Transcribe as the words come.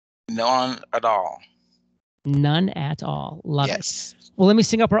None at all. None at all. Love it. Yes. Well, let me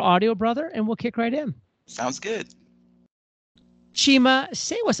sing up our audio, brother, and we'll kick right in. Sounds good. Chima,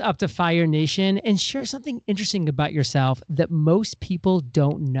 say what's up to Fire Nation and share something interesting about yourself that most people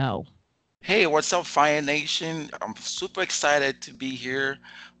don't know. Hey, what's up, Fire Nation? I'm super excited to be here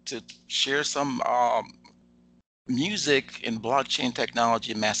to share some music and blockchain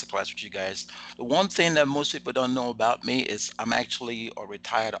technology masterclass with you guys. The one thing that most people don't know about me is I'm actually a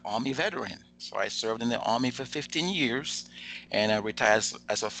retired Army veteran. So I served in the Army for 15 years and I retired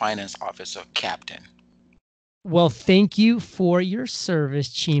as a finance officer captain. Well, thank you for your service,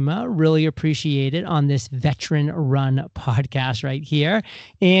 Chima. Really appreciate it on this veteran run podcast right here.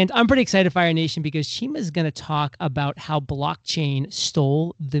 And I'm pretty excited, Fire Nation, because Chima is going to talk about how blockchain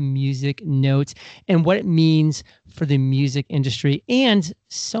stole the music notes and what it means for the music industry and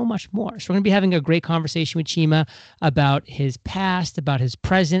so much more. So, we're going to be having a great conversation with Chima about his past, about his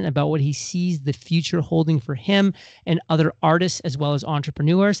present, about what he sees the future holding for him and other artists as well as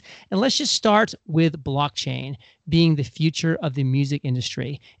entrepreneurs. And let's just start with blockchain being the future of the music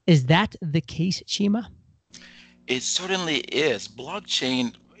industry. Is that the case, Chima? It certainly is.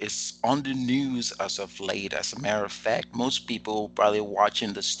 Blockchain is on the news as of late. As a matter of fact, most people probably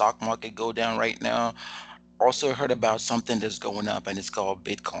watching the stock market go down right now also heard about something that's going up and it's called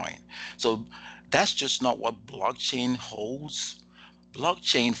Bitcoin. So that's just not what blockchain holds.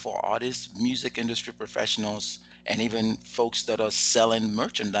 Blockchain for artists, music industry professionals, and even folks that are selling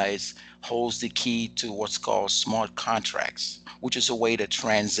merchandise holds the key to what's called smart contracts, which is a way to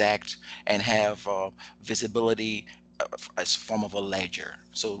transact and have visibility as a form of a ledger.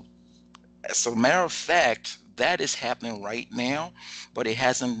 So, as a matter of fact, that is happening right now, but it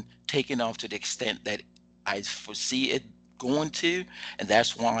hasn't taken off to the extent that I foresee it going to, and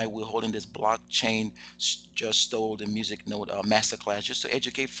that's why we're holding this blockchain just stole the music note masterclass, just to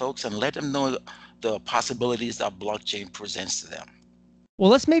educate folks and let them know the possibilities that blockchain presents to them. Well,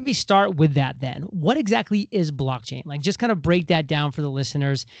 let's maybe start with that then. What exactly is blockchain? Like, just kind of break that down for the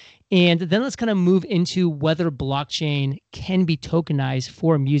listeners. And then let's kind of move into whether blockchain can be tokenized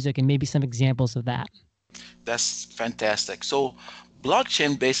for music and maybe some examples of that. That's fantastic. So,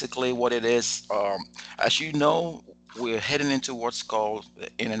 blockchain basically what it is, as you know, we're heading into what's called the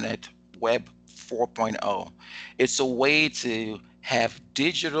Internet Web 4.0. It's a way to have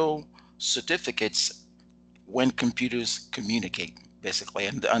digital certificates when computers communicate, basically.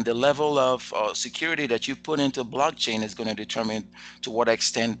 And the level of security that you put into blockchain is going to determine to what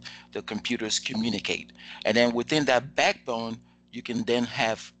extent the computers communicate. And then within that backbone, you can then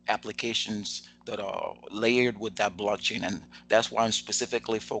have applications that are layered with that blockchain. And that's why I'm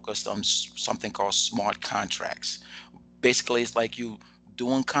specifically focused on something called smart contracts. Basically, it's like you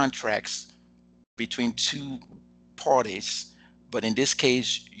doing contracts between two parties, but in this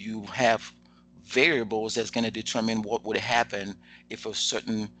case, you have variables that's going to determine what would happen if a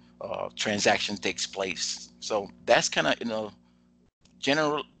certain transaction takes place. So that's kind of,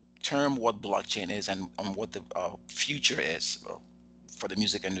 general term what blockchain is and on what the future is for the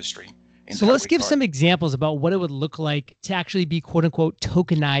music industry in So that let's give regard. some examples about what it would look like to actually be quote unquote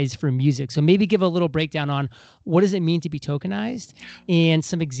tokenized for music. So maybe give a little breakdown on what does it mean to be tokenized and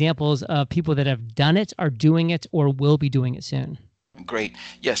some examples of people that have done it, are doing it, or will be doing it soon. Great.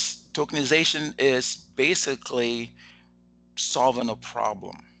 Yes, tokenization is basically solving a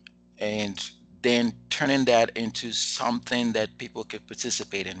problem and then turning that into something that people could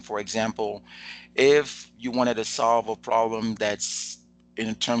participate in. For example, if you wanted to solve a problem that's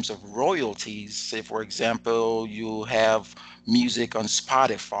in terms of royalties, say for example, you have music on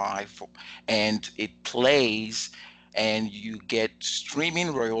Spotify and it plays and you get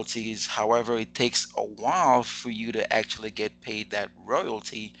streaming royalties. However, it takes a while for you to actually get paid that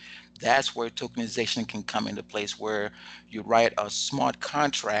royalty. That's where tokenization can come into place, where you write a smart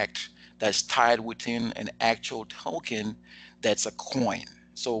contract that's tied within an actual token that's a coin.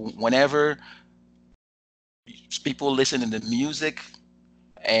 So whenever people listen to the music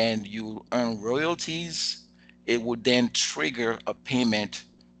and you earn royalties, it would then trigger a payment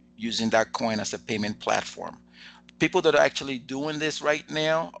using that coin as a payment platform. People that are actually doing this right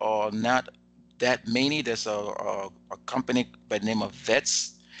now are not that many. There's a company by the name of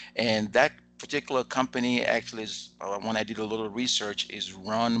Vets, and that particular company actually is, when I did a little research, is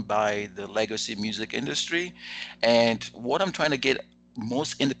run by the legacy music industry. And what I'm trying to get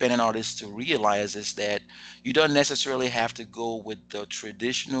most independent artists to realize is that you don't necessarily have to go with the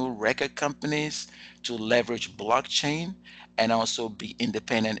traditional record companies to leverage blockchain and also be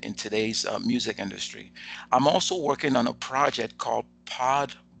independent in today's music industry. I'm also working on a project called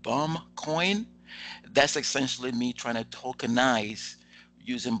Pod Bum Coin. That's essentially me trying to tokenize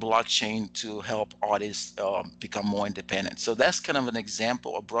using blockchain to help artists become more independent. So that's kind of an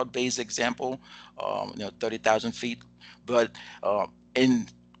example, a broad-based example, 30,000 feet. But in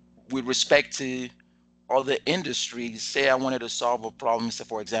with respect to other industries, say I wanted to solve a problem. So,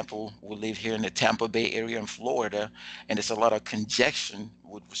 for example, we live here in the Tampa Bay area in Florida, and there's a lot of congestion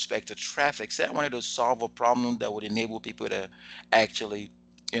with respect to traffic. Say I wanted to solve a problem that would enable people to actually,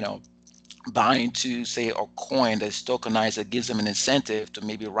 you know, buy into, say, a coin that's tokenized that gives them an incentive to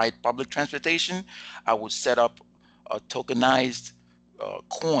maybe ride public transportation. I would set up a tokenized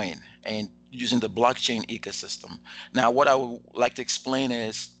coin and using the blockchain ecosystem. Now, what I would like to explain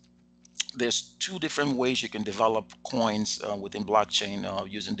is there's two different ways you can develop coins within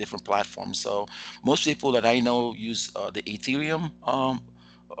blockchain using different platforms. So most people that I know use the Ethereum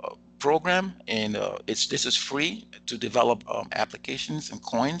program, and it's this is free to develop applications and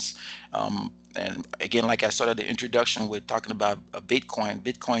coins. And again, like I started the introduction with talking about Bitcoin.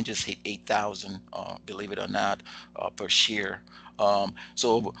 Bitcoin just hit 8,000, believe it or not, per share.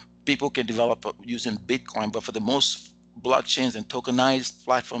 So people can develop using Bitcoin, but for the most blockchains and tokenized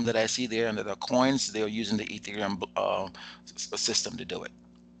platform that I see there under the coins, they're using the Ethereum system to do it.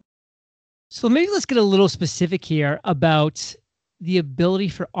 So maybe let's get a little specific here about the ability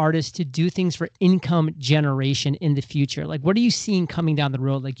for artists to do things for income generation in the future. Like, what are you seeing coming down the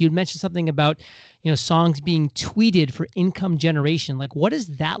road? Like, you mentioned something about, songs being tweeted for income generation. Like, what does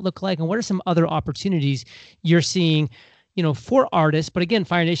that look like? And what are some other opportunities you're seeing, for artists? But again,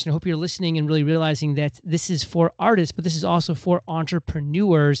 Fire Nation, I hope you're listening and really realizing that this is for artists, but this is also for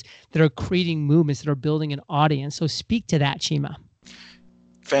entrepreneurs that are creating movements, that are building an audience. So speak to that, Chima.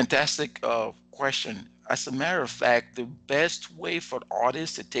 Fantastic question. As a matter of fact, the best way for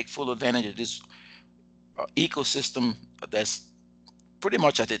artists to take full advantage of this ecosystem that's pretty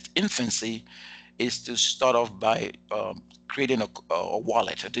much at its infancy is to start off by creating a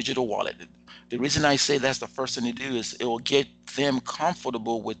wallet, a digital wallet. The reason I say that's the first thing to do is it will get them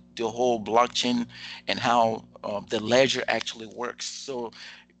comfortable with the whole blockchain and how the ledger actually works. So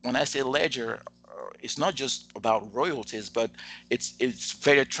when I say ledger, it's not just about royalties, but it's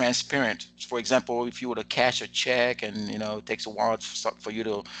very transparent. For example, if you were to cash a check, and it takes a while for you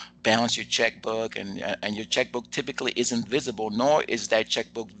to balance your checkbook, and your checkbook typically isn't visible, nor is that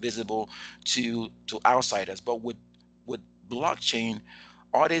checkbook visible to outsiders. But with blockchain,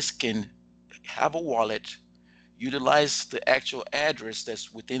 artists can have a wallet, utilize the actual address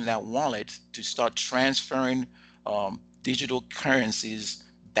that's within that wallet to start transferring digital currencies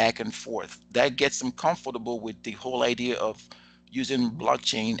back and forth. That gets them comfortable with the whole idea of using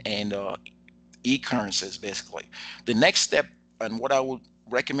blockchain and e-currencies, basically. The next step, and what I would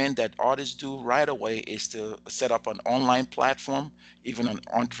recommend that artists do right away, is to set up an online platform, even an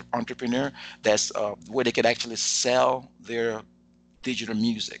entrepreneur, that's where they could actually sell their digital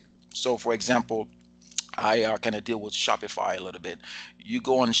music. So, for example, I kind of deal with Shopify a little bit. You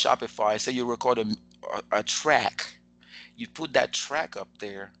go on Shopify, say you record a track, you put that track up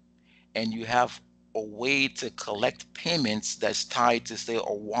there, and you have a way to collect payments that's tied to, say,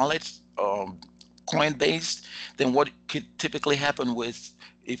 a wallet, coin based. Then what could typically happen with,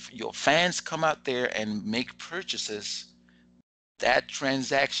 if your fans come out there and make purchases, that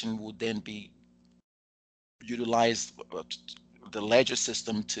transaction will then be utilize the ledger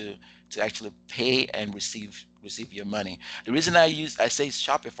system to actually pay and receive your money. The reason I say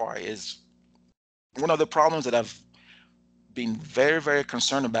Shopify is one of the problems that I've been very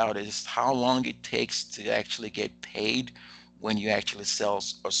concerned about is how long it takes to actually get paid when you actually sell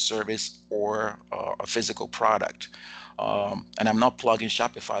a service or a physical product. And I'm not plugging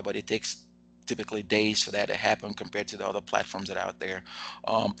Shopify, but it takes typically days for that to happen compared to the other platforms that are out there.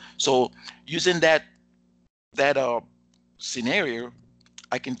 So using that scenario,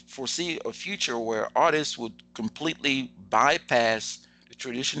 I can foresee a future where artists would completely bypass the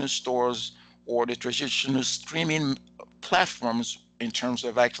traditional stores or the traditional streaming platforms in terms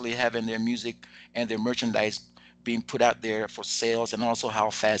of actually having their music and their merchandise being put out there for sales, and also how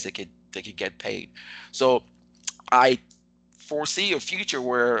fast they could get paid. So I foresee a future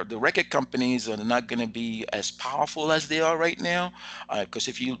where the record companies are not going to be as powerful as they are right now. Because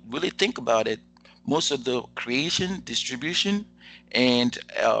if you really think about it, most of the creation, distribution, and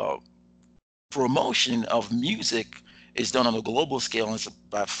promotion of music is done on a global scale. And it's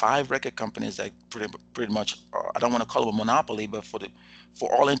about five record companies that pretty much I don't want to call it a monopoly, but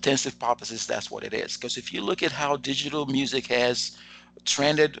for all intensive purposes, that's what it is. Because if you look at how digital music has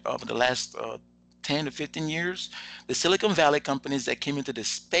trended over the last 10 to 15 years, the Silicon Valley companies that came into the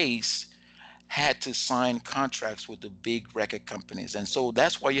space had to sign contracts with the big record companies. And so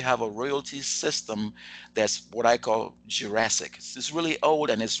that's why you have a royalty system that's what I call Jurassic. It's really old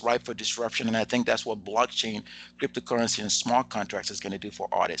and it's ripe for disruption. And I think that's what blockchain, cryptocurrency, and smart contracts is going to do for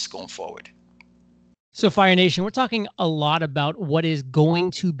artists going forward. So, Fire Nation, we're talking a lot about what is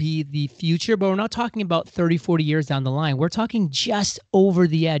going to be the future, but we're not talking about 30, 40 years down the line. We're talking just over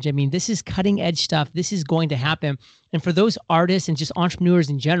the edge. I mean, this is cutting edge stuff. This is going to happen. And for those artists and just entrepreneurs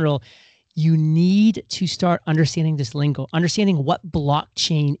in general, you need to start understanding this lingo, understanding what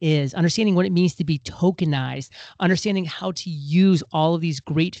blockchain is, understanding what it means to be tokenized, understanding how to use all of these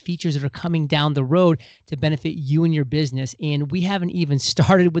great features that are coming down the road to benefit you and your business. And we haven't even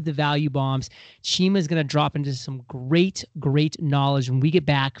started with the value bombs. Chima is going to drop into some great, great knowledge when we get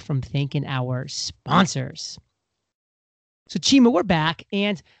back from thanking our sponsors. So Chima, we're back,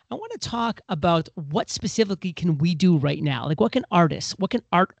 and I want to talk about what specifically can we do right now? Like, what can artists, what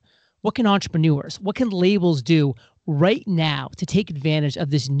can entrepreneurs, what can labels do right now to take advantage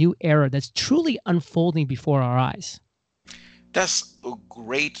of this new era that's truly unfolding before our eyes? That's a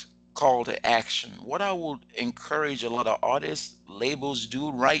great call to action. What I would encourage a lot of artists, labels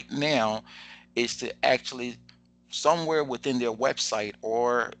do right now is to actually somewhere within their website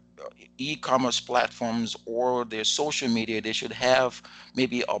or e-commerce platforms or their social media, they should have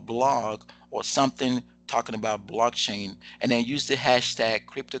maybe a blog or something talking about blockchain, and then use the hashtag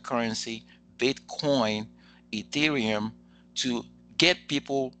cryptocurrency, Bitcoin, Ethereum to get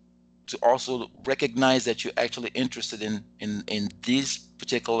people to also recognize that you're actually interested in these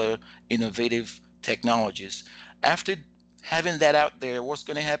particular innovative technologies. After having that out there, what's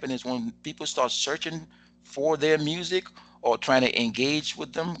going to happen is when people start searching for their music or trying to engage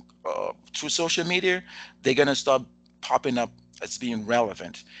with them through social media, they're going to start popping up as being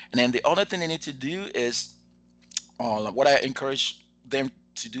relevant. And then the other thing they need to do is what I encourage them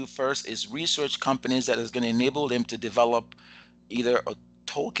to do first is research companies that is going to enable them to develop either a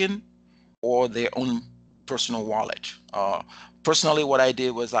token or their own personal wallet. Personally, what I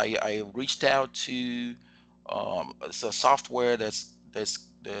did was I reached out to it's a software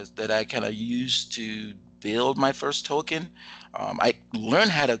that I kind of used to build my first token. I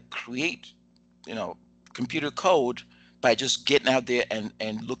learned how to create, you know, computer code by just getting out there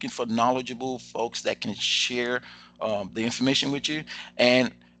and looking for knowledgeable folks that can share the information with you.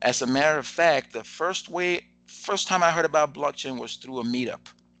 And as a matter of fact, first time I heard about blockchain was through a meetup.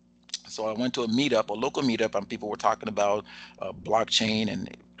 So I went to a meetup, a local meetup, and people were talking about blockchain and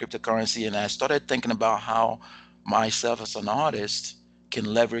cryptocurrency. And I started thinking about how myself as an artist can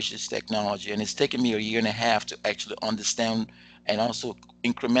leverage this technology. And it's taken me a year and a half to actually understand and also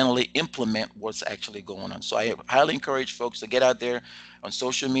incrementally implement what's actually going on. So I highly encourage folks to get out there on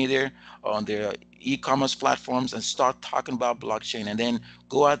social media, on their e-commerce platforms, and start talking about blockchain, and then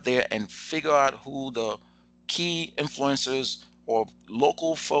go out there and figure out who the key influencers or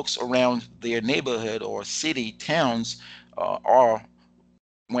local folks around their neighborhood or city, towns are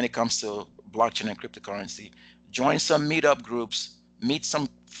when it comes to blockchain and cryptocurrency. Join some meetup groups, meet some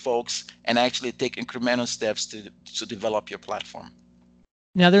folks, and actually take incremental steps to develop your platform.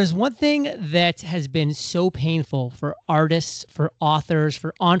 Now, there's one thing that has been so painful for artists, for authors,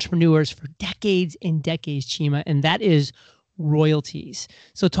 for entrepreneurs for decades and decades, Chima, and that is royalties.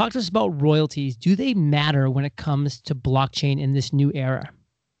 So, talk to us about royalties. Do they matter when it comes to blockchain in this new era?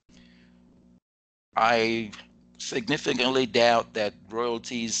 I significantly doubt that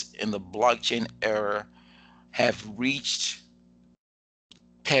royalties in the blockchain era have reached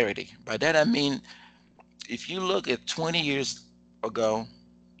parity. By that I mean, if you look at 20 years ago,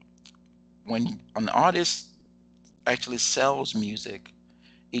 when an artist actually sells music,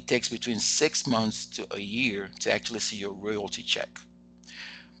 it takes between 6 months to a year to actually see your royalty check.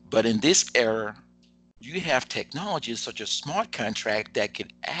 But in this era, you have technologies such as smart contract that can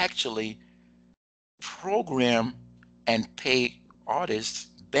actually program and pay artists,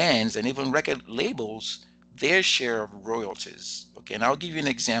 bands, and even record labels their share of royalties. Okay, and I'll give you an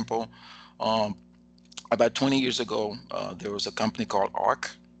example. Um, about 20 years ago, there was a company called ARC,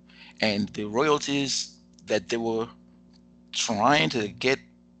 and the royalties that they were trying to get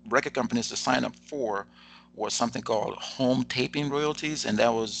record companies to sign up for was something called home taping royalties, and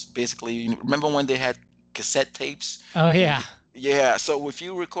that was basically, you know, remember when they had cassette tapes? Oh, And yeah. yeah, so if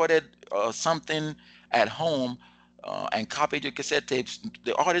you recorded something at home and copied your cassette tapes,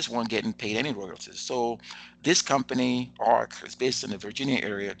 the artists weren't getting paid any royalties. So this company, ARC, is based in the Virginia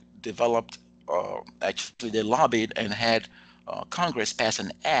area, developed, actually they lobbied and had Congress pass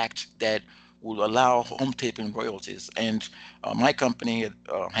an act that would allow home taping royalties. And my company,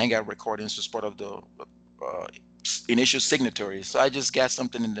 Hangout Recordings, was part of the initial signatories. So I just got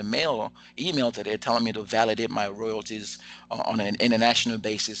something in the email today telling me to validate my royalties on an international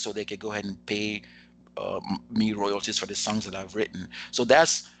basis so they could go ahead and pay me royalties for the songs that I've written. So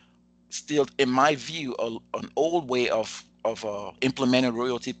that's still, in my view, an old way of implementing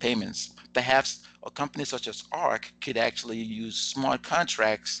royalty payments. Perhaps a company such as ARC could actually use smart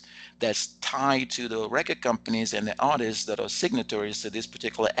contracts that's tied to the record companies and the artists that are signatories to this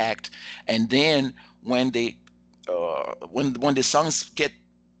particular act, and then when they when the songs get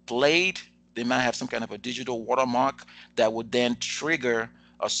played, they might have some kind of a digital watermark that would then trigger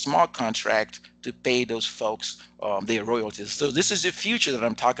a smart contract to pay those folks their royalties. So this is the future that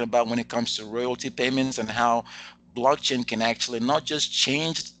I'm talking about when it comes to royalty payments and how blockchain can actually not just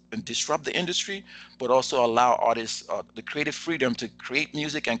change and disrupt the industry, but also allow artists the creative freedom to create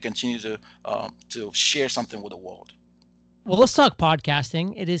music and continue to share something with the world. Well, let's talk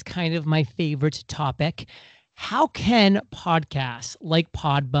podcasting. It is kind of my favorite topic. How can podcasts like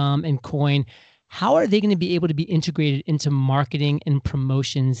Podbum and Coin, how are they going to be able to be integrated into marketing and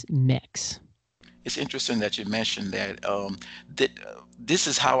promotions mix? It's interesting that you mentioned that. This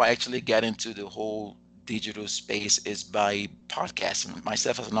is how I actually got into the whole digital space, is by podcasting.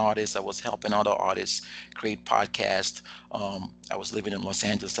 Myself as an artist, I was helping other artists create podcasts. I was living in Los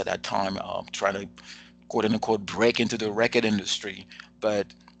Angeles at that time, trying to quote unquote break into the record industry, but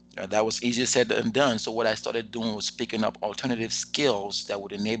that was easier said than done. So what I started doing was picking up alternative skills that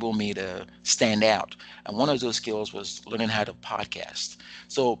would enable me to stand out. And one of those skills was learning how to podcast.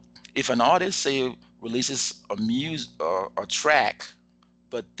 So if an artist, say, releases a track,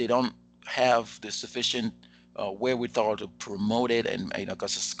 but they don't have the sufficient wherewithal to promote it, and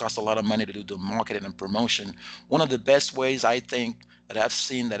because it costs a lot of money to do the marketing and promotion. One of the best ways I think that I've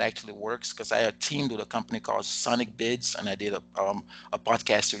seen that actually works, because I had teamed with a company called Sonic Bids, and I did a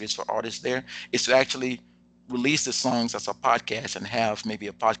podcast series for artists there, is to actually release the songs as a podcast and have maybe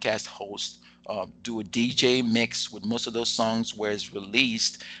a podcast host do a DJ mix with most of those songs where it's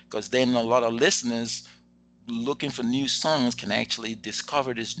released, because then a lot of listeners looking for new songs can actually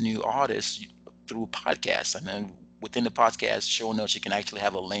discover this new artist through podcasts. And then within the podcast show notes, you can actually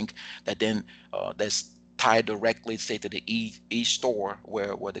have a link that then that's tied directly, say, to the e-store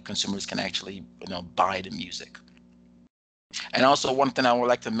where the consumers can actually buy the music. And also, one thing I would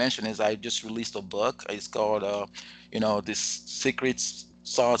like to mention is I just released a book. It's called this secrets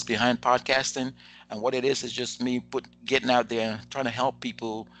sauce behind podcasting. And what it is just me getting out there and trying to help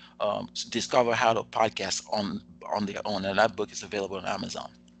people discover how to podcast on their own. And that book is available on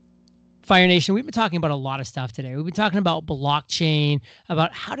Amazon. Fire Nation, we've been talking about a lot of stuff today. We've been talking about blockchain,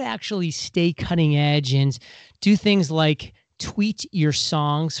 about how to actually stay cutting edge and do things like tweet your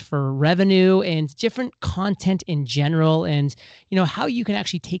songs for revenue and different content in general, and how you can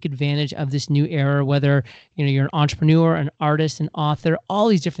actually take advantage of this new era, whether you're an entrepreneur, an artist, an author, all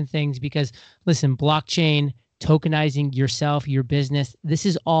these different things. Because listen, blockchain, tokenizing yourself, your business, this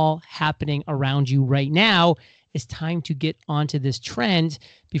is all happening around you right now. It's time to get onto this trend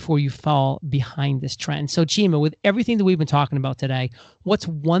before you fall behind this trend. So Chima, with everything that we've been talking about today, what's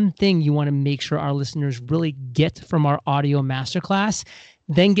one thing you want to make sure our listeners really get from our audio masterclass?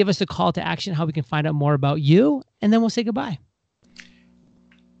 Then give us a call to action, how we can find out more about you, and then we'll say goodbye.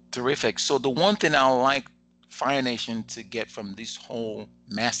 Terrific. So the one thing I would like Fire Nation to get from this whole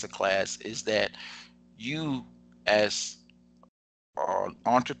masterclass is that you, as an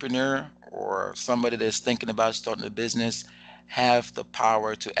entrepreneur or somebody that's thinking about starting a business, have the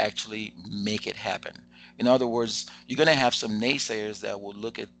power to actually make it happen. In other words, you're going to have some naysayers that will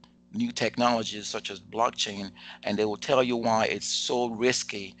look at new technologies such as blockchain, and they will tell you why it's so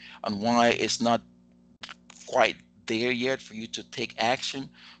risky and why it's not quite there yet for you to take action.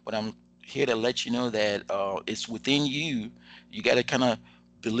 But I'm here to let you know that it's within you. You got to kind of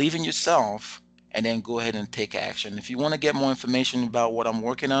believe in yourself and then go ahead and take action. If you want to get more information about what I'm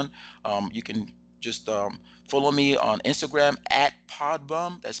working on, you can just follow me on Instagram at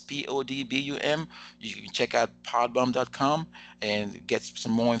Podbum. That's Podbum. You can check out podbum.com and get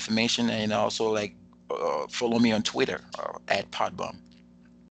some more information, and also follow me on Twitter at Podbum.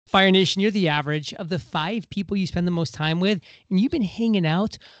 Fire Nation, you're the average of the 5 people you spend the most time with, and you've been hanging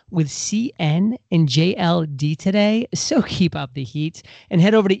out with CN and JLD today. So keep up the heat and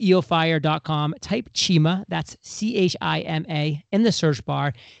head over to eofire.com. Type Chima, that's CHIMA, in the search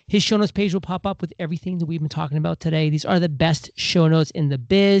bar. His show notes page will pop up with everything that we've been talking about today. These are the best show notes in the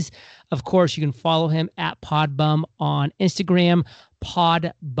biz. Of course, you can follow him at Podbum on Instagram.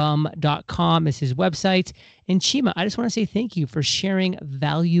 Podbum.com is his website. And Chima, I just want to say thank you for sharing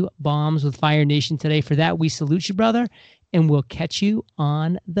value bombs with Fire Nation today. For that, we salute you, brother, and we'll catch you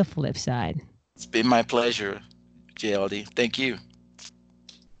on the flip side. It's been my pleasure. JLD. Thank you.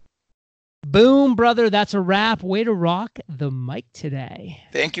 Boom, brother. That's a wrap. Way to rock the mic today.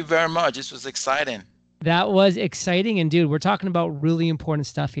 Thank you very much. This was exciting. That was exciting. And dude, we're talking about really important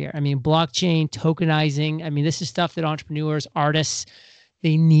stuff here. I mean, blockchain, tokenizing. I mean, this is stuff that entrepreneurs, artists,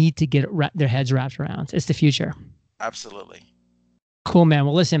 they need to get their heads wrapped around. It's the future. Absolutely. Cool, man.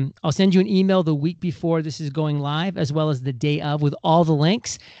 Well, listen, I'll send you an email the week before this is going live, as well as the day of, with all the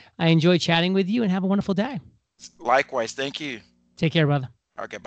links. I enjoy chatting with you, and have a wonderful day. Likewise. Thank you. Take care, brother. Okay. Bye.